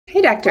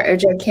Hey, Dr.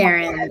 Ojo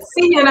Karens.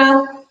 Hey,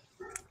 Hannah.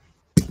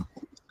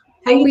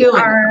 How you We doing?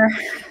 are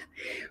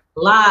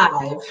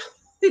Live.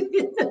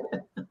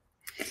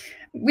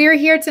 we're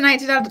here tonight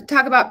to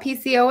talk about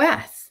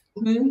PCOS.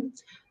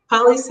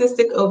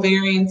 Polycystic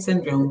ovarian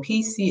syndrome,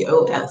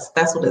 PCOS.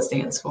 That's what it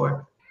stands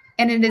for.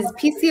 And it is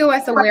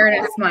PCOS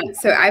Awareness Month.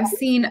 So I've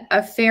seen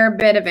a fair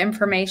bit of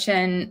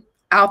information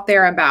out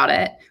there about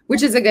it,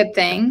 which is a good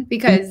thing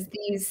because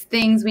these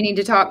things we need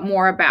to talk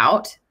more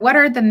about. What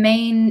are the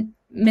main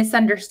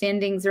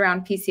misunderstandings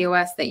around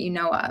PCOS that you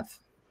know of?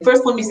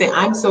 First, let me say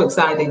I'm so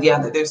excited,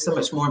 that there's so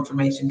much more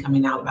information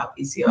coming out about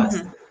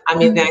PCOS. I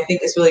mean, I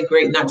think it's really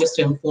great not just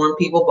to inform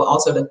people, but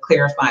also to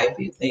clarify a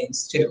few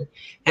things too.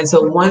 And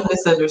so one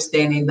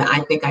misunderstanding that I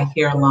think I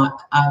hear a lot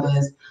of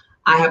is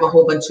I have a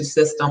whole bunch of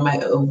cysts on my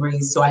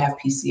ovaries, so I have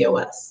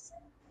PCOS.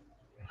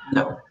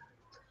 No.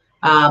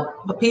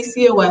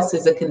 PCOS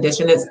is a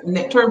condition, it's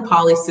termed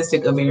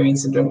polycystic ovarian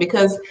syndrome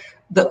because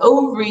the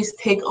ovaries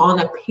take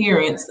on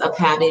appearance of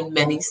having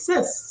many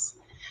cysts.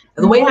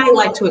 The way I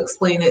like to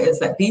explain it is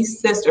that these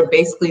cysts are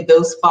basically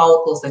those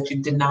follicles that you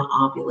did not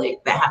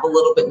ovulate, that have a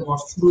little bit more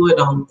fluid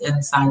on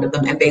inside of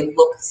them, and they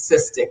look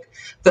cystic.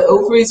 The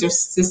ovaries are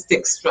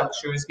cystic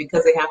structures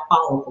because they have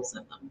follicles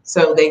in them.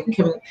 So they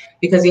can,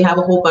 because you have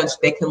a whole bunch,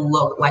 they can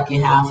look like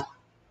you have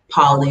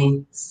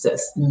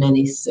polycysts,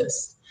 many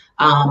cysts.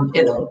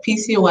 In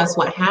PCOS,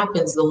 what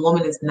happens, the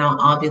woman is not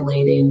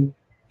ovulating,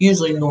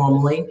 usually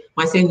normally.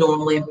 When I say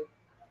normally,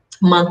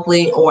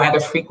 monthly or at a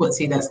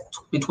frequency that's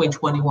between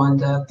 21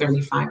 to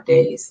 35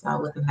 days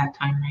within that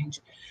time range.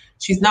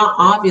 She's not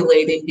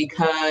ovulating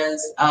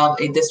because of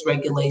a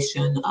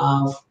dysregulation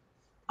of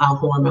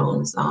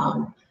hormones,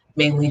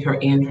 mainly her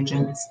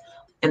androgens.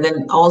 And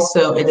then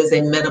also it is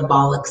a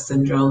metabolic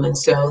syndrome. And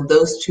so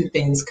those two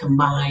things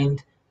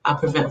combined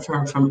prevent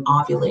her from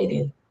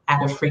ovulating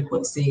at a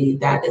frequency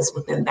that is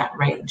within that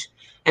range.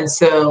 And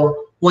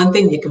so one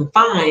thing you can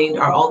find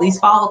are all these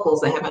follicles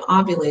that haven't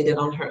ovulated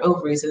on her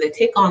ovaries, and they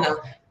take on a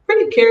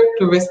pretty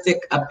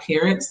characteristic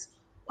appearance.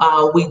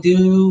 We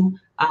do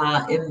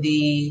in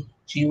the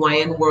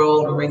GYN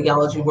world or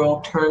radiology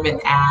world term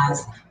it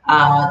as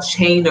a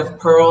chain of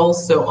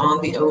pearls. So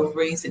on the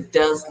ovaries, it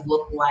does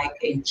look like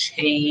a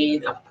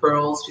chain of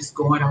pearls just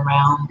going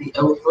around the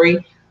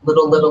ovary,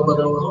 little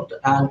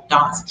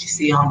dots that you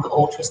see on the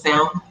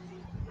ultrasound.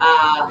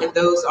 And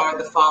those are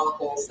the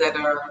follicles that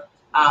are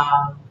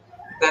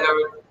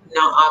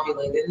not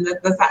ovulated, and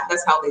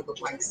that's how they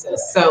look like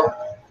cysts. So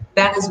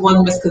that is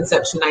one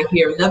misconception I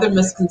hear. Another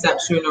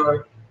misconception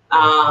or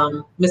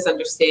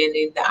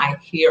misunderstanding that I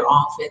hear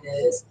often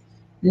is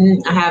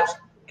I have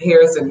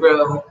hairs that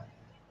grow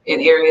in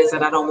areas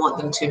that I don't want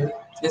them to,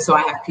 and so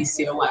I have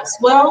PCOS.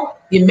 Well,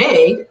 you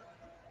may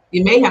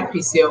have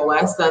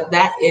PCOS.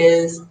 That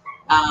is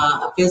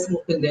a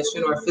physical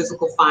condition or a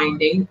physical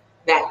finding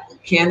that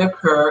can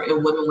occur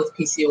in women with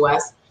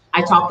PCOS.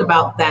 I talked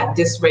about that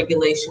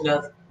dysregulation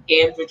of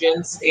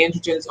androgens.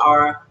 Androgens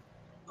are,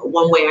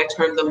 one way I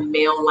term them,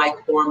 male-like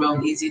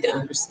hormone, easy to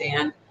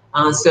understand.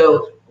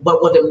 So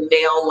what would a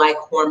male-like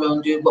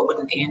hormone do? What would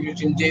an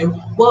androgen do?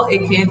 Well, it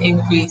can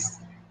increase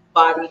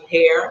body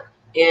hair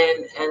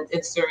in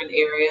certain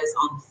areas,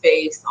 on the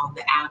face, on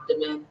the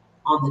abdomen,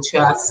 on the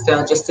chest,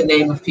 just to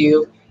name a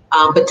few.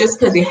 But just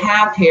because you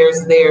have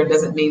hairs there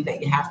doesn't mean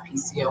that you have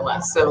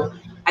PCOS. So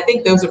I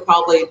think those are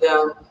probably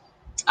the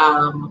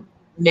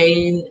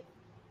main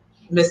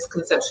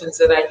misconceptions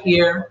that I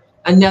hear.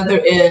 Another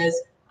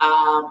is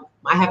I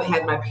haven't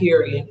had my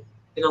period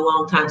in a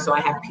long time, so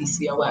I have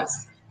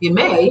PCOS. You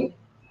may,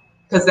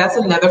 because that's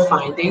another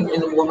finding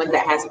in a woman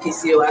that has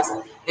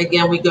PCOS.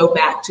 Again, we go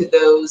back to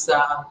those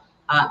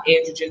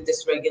androgen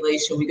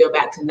dysregulation. We go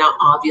back to not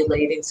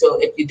ovulating. So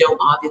if you don't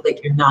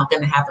ovulate, you're not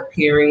going to have a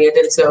period.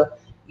 And so,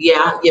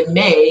 yeah, you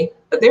may,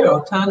 but there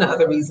are a ton of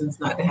other reasons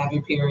not to have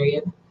your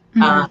period.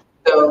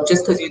 So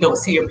just because you don't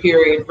see your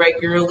period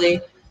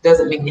regularly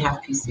doesn't mean you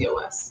have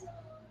PCOS.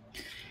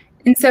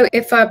 And so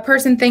if a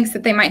person thinks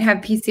that they might have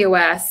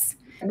PCOS,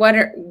 what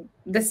are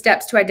the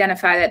steps to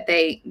identify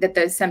that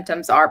those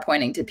symptoms are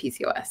pointing to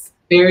PCOS?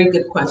 Very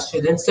good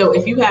question. And so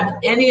if you have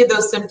any of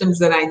those symptoms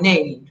that I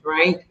named,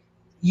 right,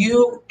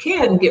 you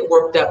can get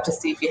worked up to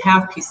see if you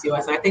have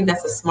PCOS. And I think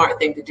that's a smart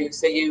thing to do.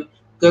 So you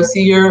go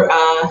see your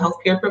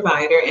healthcare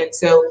provider. And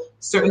so a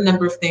certain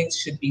number of things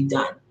should be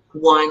done.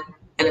 One,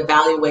 an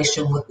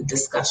evaluation with a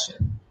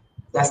discussion.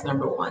 That's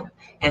number one,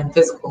 and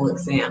physical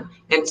exam.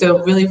 And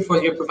so really for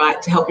your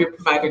to help your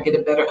provider get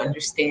a better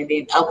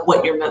understanding of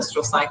what your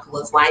menstrual cycle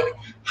is like,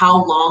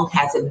 how long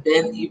has it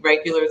been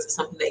irregular? Is it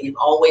something that you've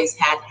always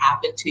had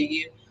happen to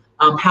you?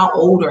 How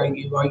old are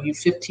you? Are you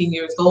 15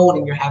 years old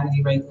and you're having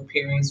irregular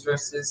periods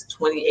versus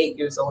 28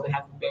 years old and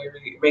having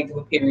very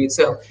irregular periods?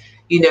 So,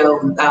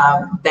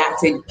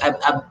 that's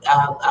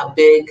a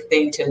big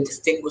thing to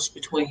distinguish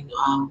between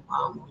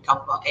when we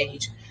talk about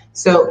age.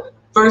 So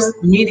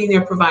first, meeting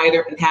your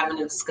provider and having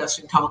a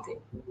discussion, talking.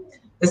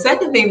 The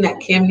second thing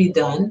that can be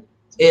done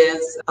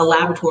is a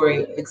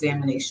laboratory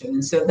examination.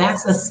 And so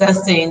that's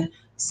assessing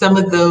some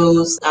of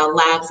those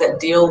labs that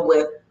deal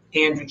with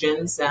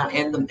androgens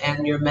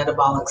and your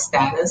metabolic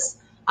status,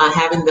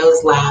 having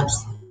those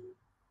labs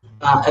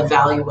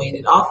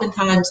evaluated.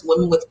 Oftentimes,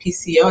 women with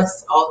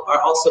PCOS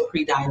are also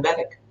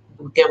pre-diabetic.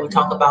 Again, we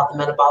talk about the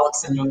metabolic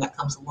syndrome that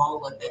comes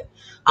along with it,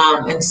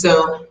 and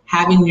so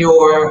having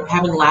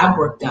lab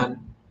work done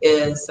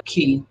is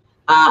key.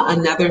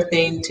 Another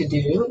thing to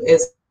do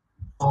is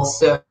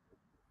also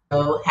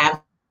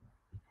have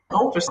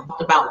ultrasound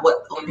about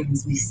what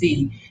things we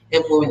see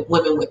in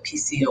women with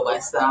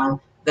PCOS,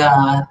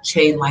 the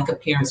chain-like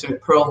appearance or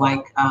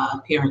pearl-like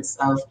appearance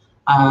of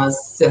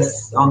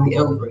cysts on the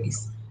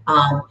ovaries.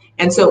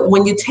 And so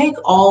when you take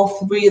all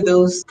three of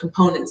those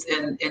components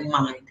in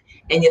mind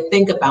and you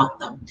think about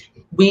them,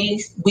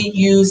 we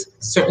use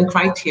certain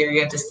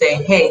criteria to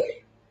say,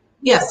 hey,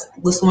 yes,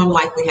 this woman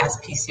likely has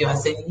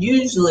PCOS. And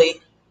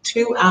usually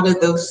 2 out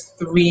of those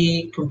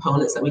 3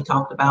 components that we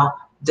talked about,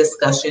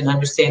 discussion,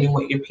 understanding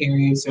what your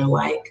periods are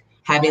like,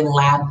 having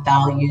lab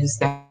values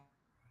that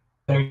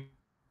are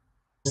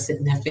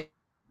significant,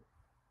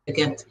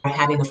 or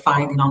having a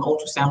finding on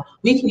ultrasound,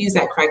 we can use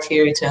that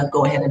criteria to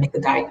go ahead and make the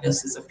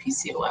diagnosis of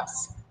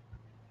PCOS.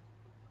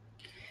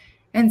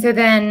 And so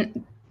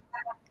then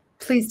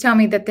please tell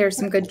me that there's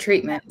some good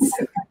treatments.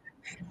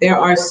 There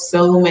are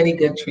so many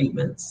good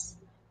treatments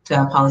to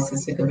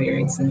polycystic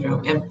ovarian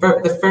syndrome. And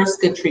the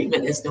first good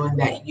treatment is knowing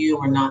that you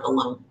are not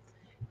alone.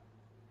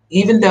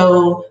 Even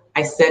though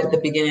I said at the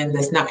beginning,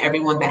 there's not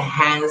everyone that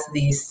has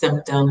these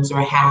symptoms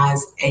or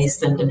has a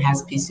symptom,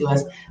 has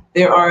PCOS.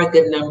 There are a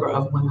good number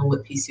of women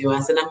with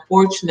PCOS. And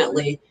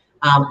unfortunately,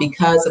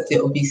 because of the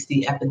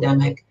obesity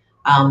epidemic,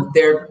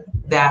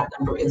 that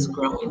number is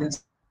growing. And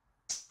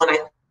when I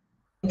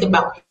think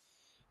about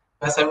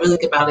PCOS, I really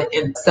think about it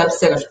in a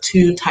subset of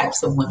 2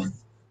 types of women.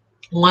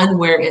 One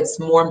where it's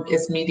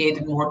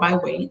mediated more by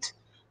weight,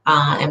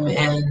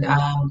 and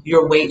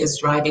your weight is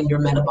driving your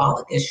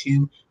metabolic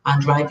issue,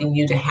 driving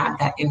you to have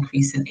that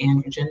increase in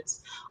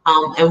androgens,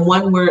 and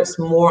one where it's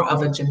more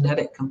of a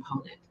genetic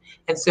component.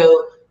 And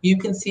so you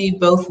can see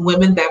both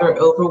women that are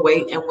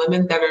overweight and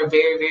women that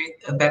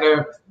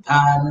are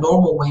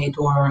normal weight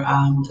or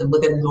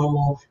within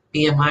normal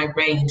BMI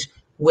range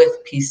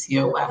with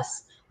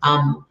PCOS.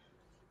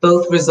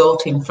 Both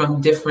resulting from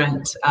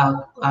different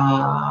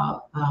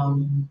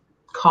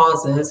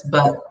causes,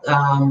 but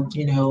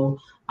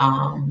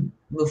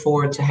move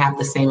forward to have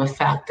the same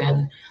effect.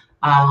 And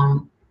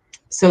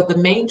so the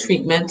main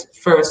treatment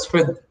first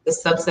for the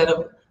subset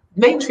of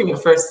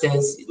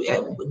is,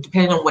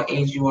 depending on what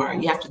age you are,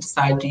 you have to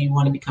decide, do you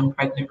want to become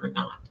pregnant or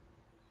not?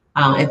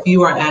 If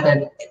you are at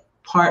a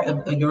part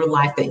of your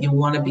life that you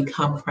want to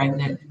become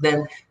pregnant,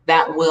 then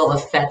that will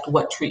affect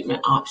what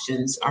treatment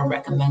options are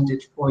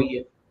recommended for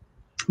you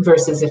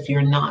versus if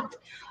you're not.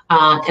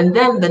 And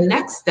then the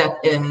next step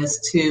is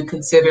to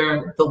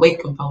consider the weight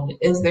component.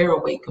 Is there a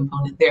weight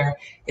component there?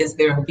 Is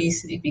there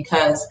obesity?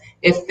 Because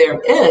if there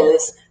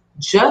is,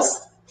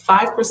 just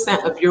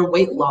 5% of your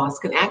weight loss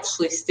can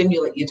actually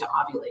stimulate you to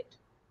ovulate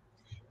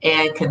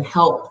and can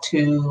help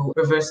to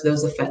reverse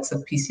those effects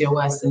of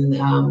PCOS and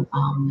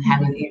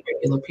having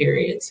irregular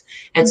periods.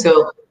 And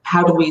so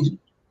how do we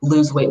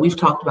lose weight? We've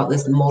talked about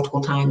this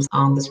multiple times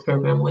on this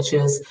program, which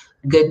is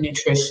good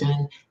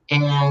nutrition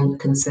and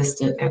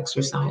consistent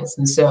exercise.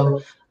 And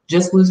so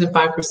just losing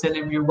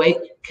 5% of your weight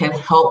can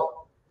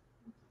help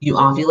you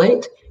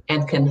ovulate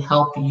and can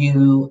help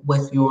you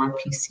with your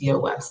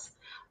PCOS.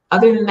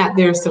 Other than that,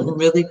 there are some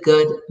really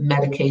good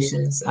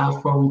medications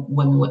for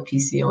women with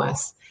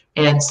PCOS.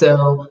 And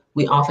so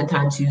we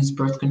oftentimes use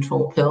birth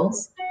control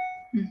pills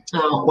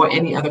or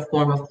any other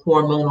form of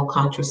hormonal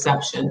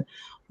contraception.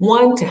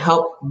 1, to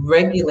help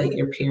regulate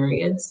your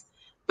periods,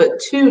 but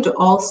 2, to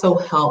also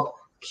help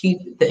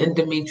keep the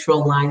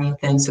endometrial lining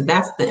thin. So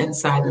that's the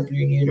inside of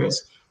your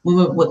uterus.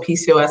 Women with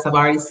PCOS, I've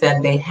already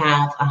said, they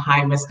have a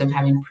high risk of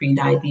having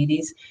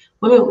prediabetes.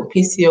 Women with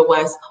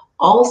PCOS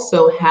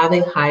also have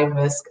a high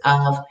risk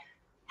of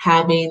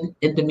having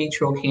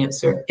endometrial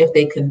cancer if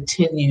they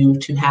continue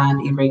to have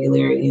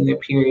irregularity in their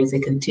periods. They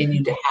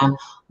continue to have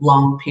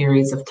long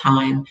periods of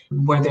time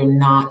where they're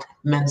not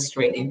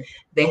menstruating.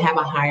 They have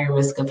a higher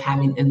risk of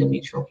having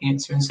endometrial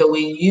cancer. And so we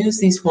use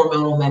these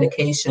hormonal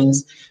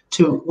medications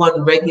to,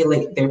 1,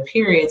 regulate their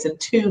periods, and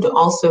 2, to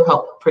also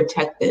help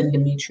protect the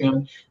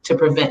endometrium to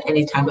prevent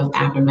any type of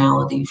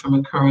abnormality from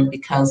occurring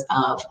because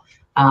of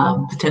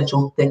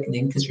potential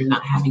thickening because you're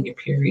not having your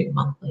period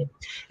monthly.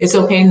 It's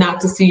okay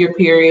not to see your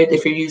period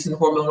if you're using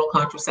hormonal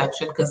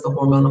contraception, because the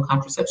hormonal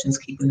contraception is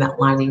keeping that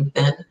lining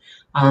thin.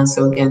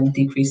 So again,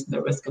 decreasing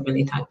the risk of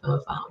any type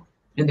of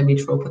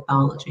endometrial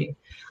pathology.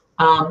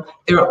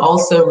 There are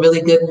also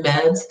really good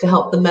meds to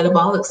help the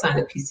metabolic side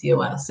of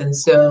PCOS. And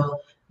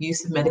so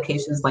use of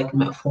medications like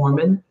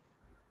metformin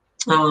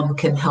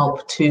can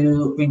help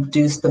to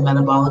reduce the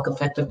metabolic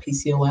effect of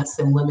PCOS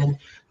in women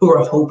who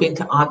are hoping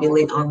to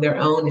ovulate on their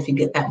own. If you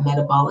get that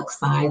metabolic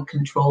side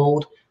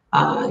controlled,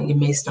 you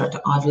may start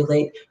to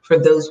ovulate. For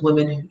those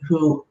women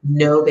who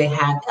know they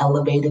have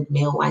elevated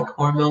male-like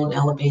hormone,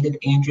 elevated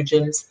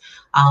androgens,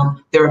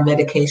 there are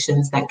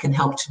medications that can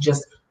help to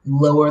just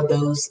lower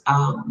those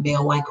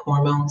male-like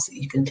hormones that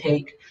you can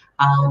take.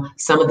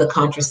 Some of the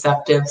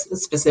contraceptives,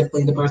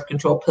 specifically the birth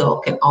control pill,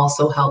 can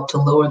also help to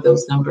lower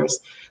those numbers.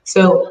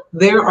 So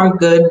there are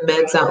good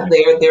meds out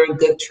there. There are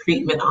good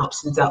treatment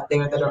options out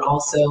there that are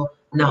also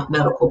not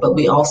medical, but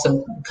we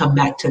also come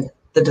back to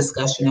the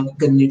discussion of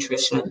good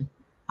nutrition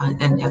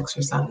and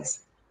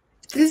exercise.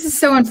 This is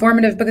so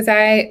informative because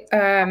I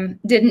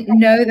didn't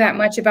know that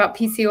much about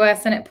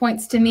PCOS, and it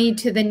points to me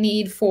to the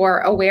need for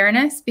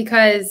awareness,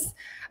 because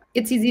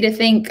it's easy to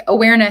think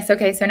awareness,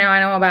 okay, so now I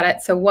know about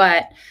it, so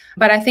what?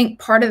 But I think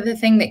part of the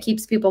thing that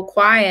keeps people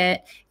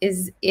quiet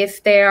is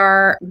if they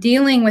are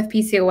dealing with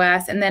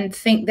PCOS and then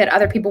think that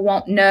other people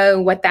won't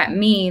know what that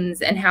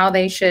means and how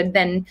they should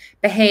then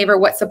behave or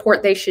what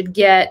support they should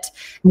get,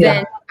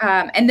 then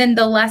and then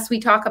the less we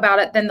talk about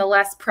it, then the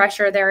less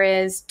pressure there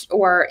is,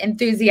 or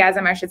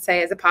enthusiasm, I should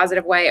say, is a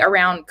positive way,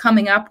 around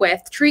coming up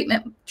with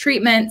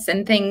treatments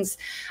and things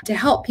to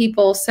help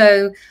people.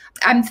 So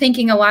I'm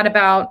thinking a lot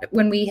about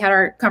when we had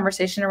our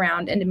conversation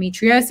around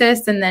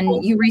endometriosis, and then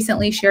you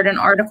recently shared an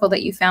article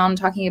that you found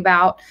talking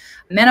about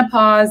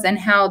menopause and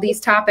how these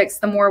topics,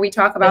 the more we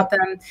talk about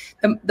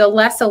them, the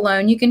less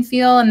alone you can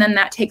feel. And then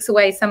that takes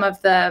away some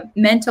of the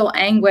mental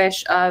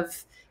anguish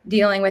of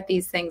dealing with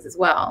these things as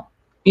well.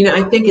 You know,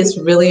 I think it's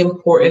really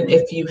important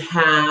if you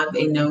have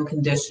a known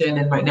condition,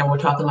 and right now we're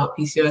talking about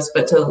PCOS,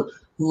 but to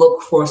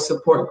look for a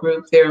support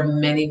group. There are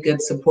many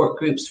good support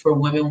groups for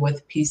women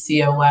with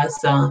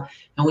PCOS,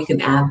 and we can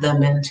add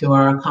them into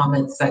our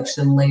comment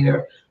section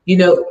later. You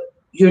know,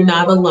 you're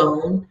not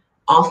alone.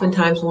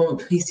 Oftentimes women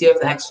with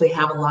PCOS actually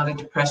have a lot of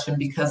depression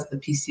because of the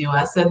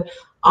PCOS, and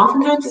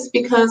oftentimes it's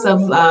because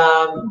of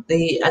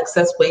the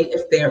excess weight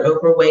if they're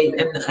overweight,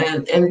 and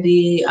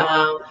the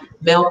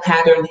male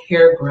pattern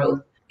hair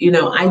growth. You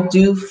know, I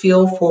do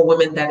feel for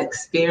women that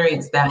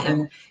experience that,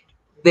 and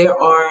there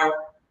are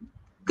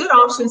good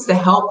options to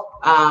help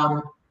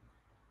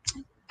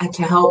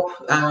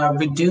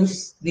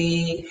reduce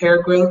the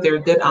hair growth. There are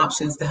good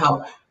options to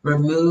help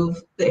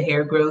remove the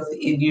hair growth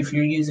if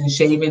you're using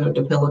shaving or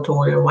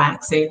depilatory or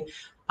waxing.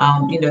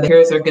 You know, the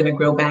hairs are going to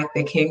grow back.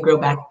 They can grow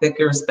back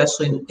thicker,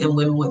 especially in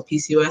women with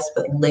PCOS,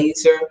 but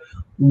laser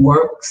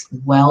works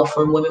well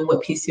for women with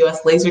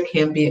PCOS. Laser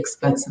can be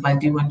expensive, I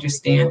do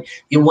understand.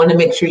 You want to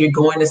make sure you're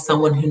going to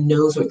someone who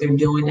knows what they're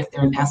doing. If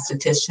they're an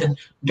esthetician,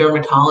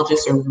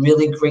 dermatologists are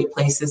really great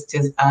places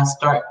to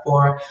start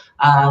for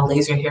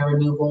laser hair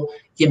removal.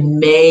 You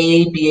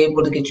may be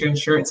able to get your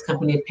insurance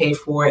company to pay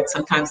for it.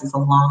 Sometimes it's a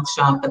long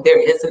shot, but there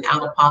is an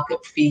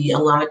out-of-pocket fee. A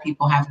lot of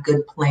people have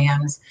good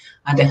plans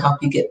to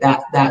help you get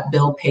that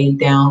bill paid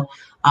down.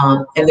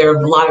 And there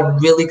are a lot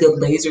of really good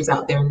lasers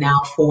out there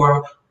now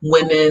for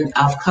women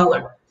of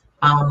color.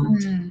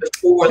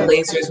 Before,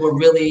 lasers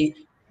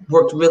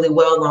worked really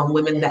well on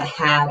women that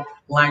had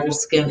lighter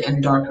skin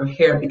and darker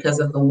hair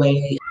because of the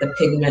way the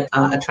pigment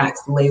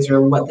attracts the laser,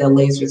 or what the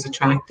laser is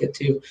attracted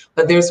to.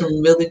 But there's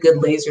some really good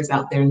lasers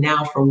out there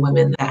now for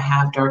women that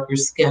have darker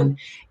skin.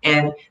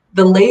 And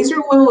the laser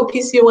in women with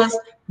PCOS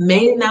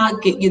may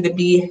not get you to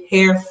be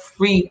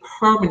hair-free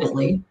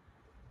permanently,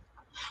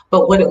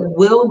 but what it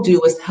will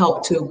do is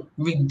help to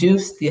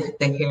reduce the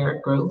hair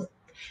growth,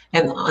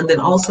 and then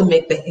also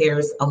make the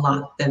hairs a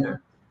lot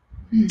thinner.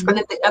 And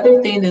then the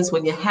other thing is,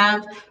 when you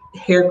have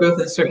hair growth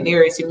in certain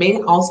areas, you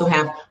may also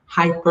have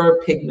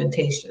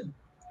hyperpigmentation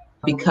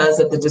because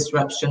of the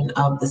disruption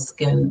of the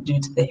skin due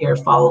to the hair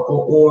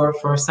follicle, or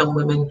for some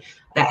women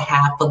that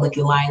have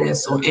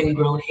folliculitis or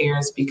ingrown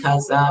hairs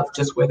because of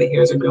just where the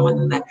hairs are growing,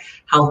 and that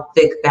how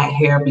thick that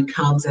hair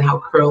becomes and how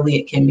curly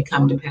it can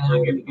become depending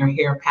on your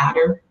hair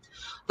pattern.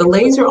 The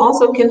laser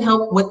also can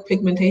help with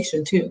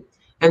pigmentation too.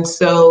 And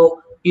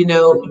so, you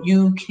know,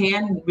 you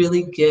can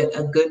really get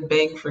a good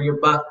bang for your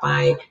buck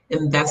by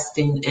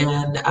investing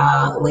in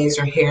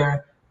laser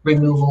hair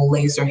removal,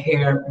 laser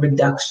hair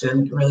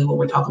reduction, really when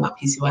we're talking about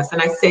PCOS.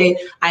 And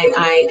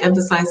I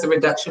emphasize the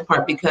reduction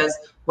part because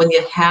when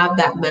you have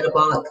that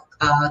metabolic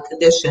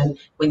condition,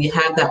 when you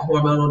have that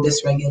hormonal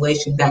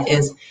dysregulation that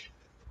is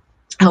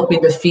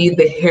helping to feed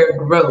the hair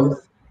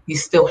growth, you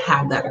still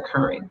have that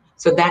occurring.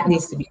 So that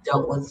needs to be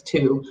dealt with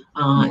too.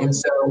 And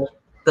so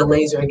the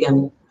laser,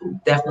 again,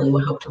 definitely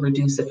will help to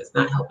reduce if it's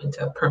not helping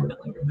to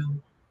permanently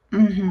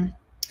remove.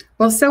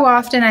 Well, so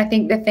often I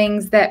think the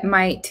things that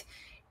might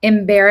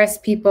embarrass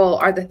people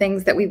are the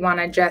things that we want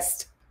to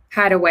just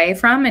hide away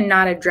from and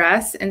not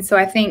address. And so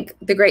I think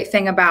the great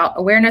thing about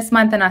Awareness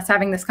Month and us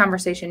having this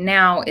conversation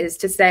now is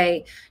to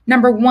say,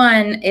 number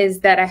one is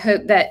that I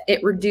hope that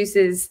it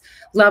reduces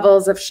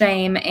levels of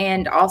shame,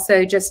 and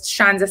also just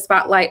shines a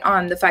spotlight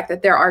on the fact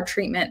that there are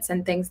treatments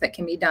and things that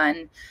can be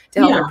done to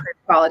help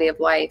improve quality of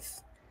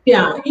life.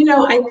 Yeah, you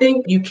know, I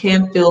think you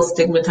can feel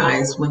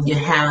stigmatized when you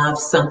have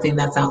something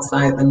that's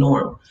outside the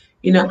norm.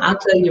 You know, I'll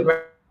tell you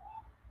right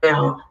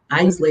now,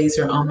 I use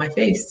laser on my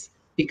face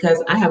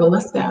because I have a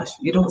mustache.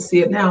 You don't see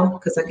it now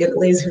because I get it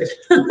lasered.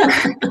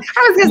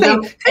 I was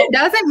going to say, who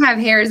doesn't have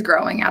hairs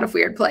growing out of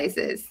weird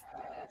places?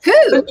 Who?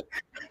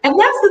 And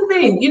that's the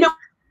thing, you know,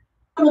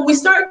 when we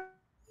start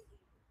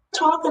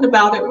talking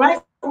about it,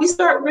 right we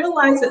start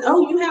realizing,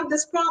 oh, you have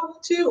this problem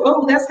too.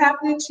 Oh, that's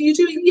happening to you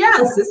too.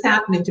 Yes, it's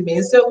happening to me.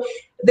 And so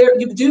there,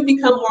 you do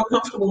become more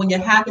comfortable when you're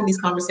having these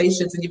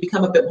conversations, and you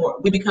become a bit more.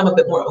 We become a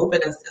bit more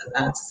open as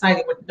a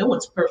society where no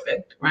one's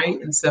perfect, right?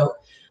 And so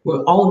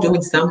we're all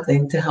doing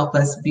something to help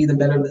us be the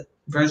better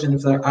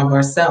versions of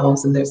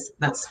ourselves, and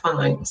that's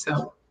fine.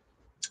 So.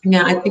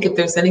 Yeah, I think if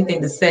there's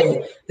anything to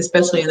say,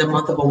 especially in the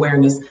month of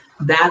awareness,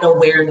 that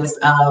awareness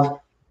of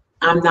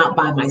I'm not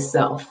by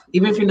myself.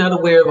 Even if you're not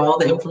aware of all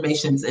the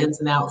information's ins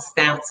and outs,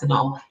 stats and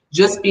all,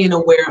 just being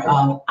aware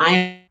of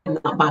I am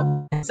not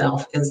by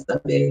myself is a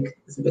big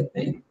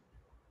thing.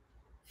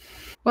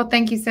 Well,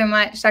 thank you so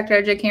much, Dr.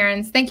 Ojo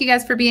Cairns. Thank you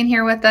guys for being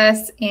here with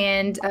us,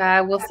 and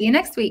we'll see you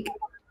next week.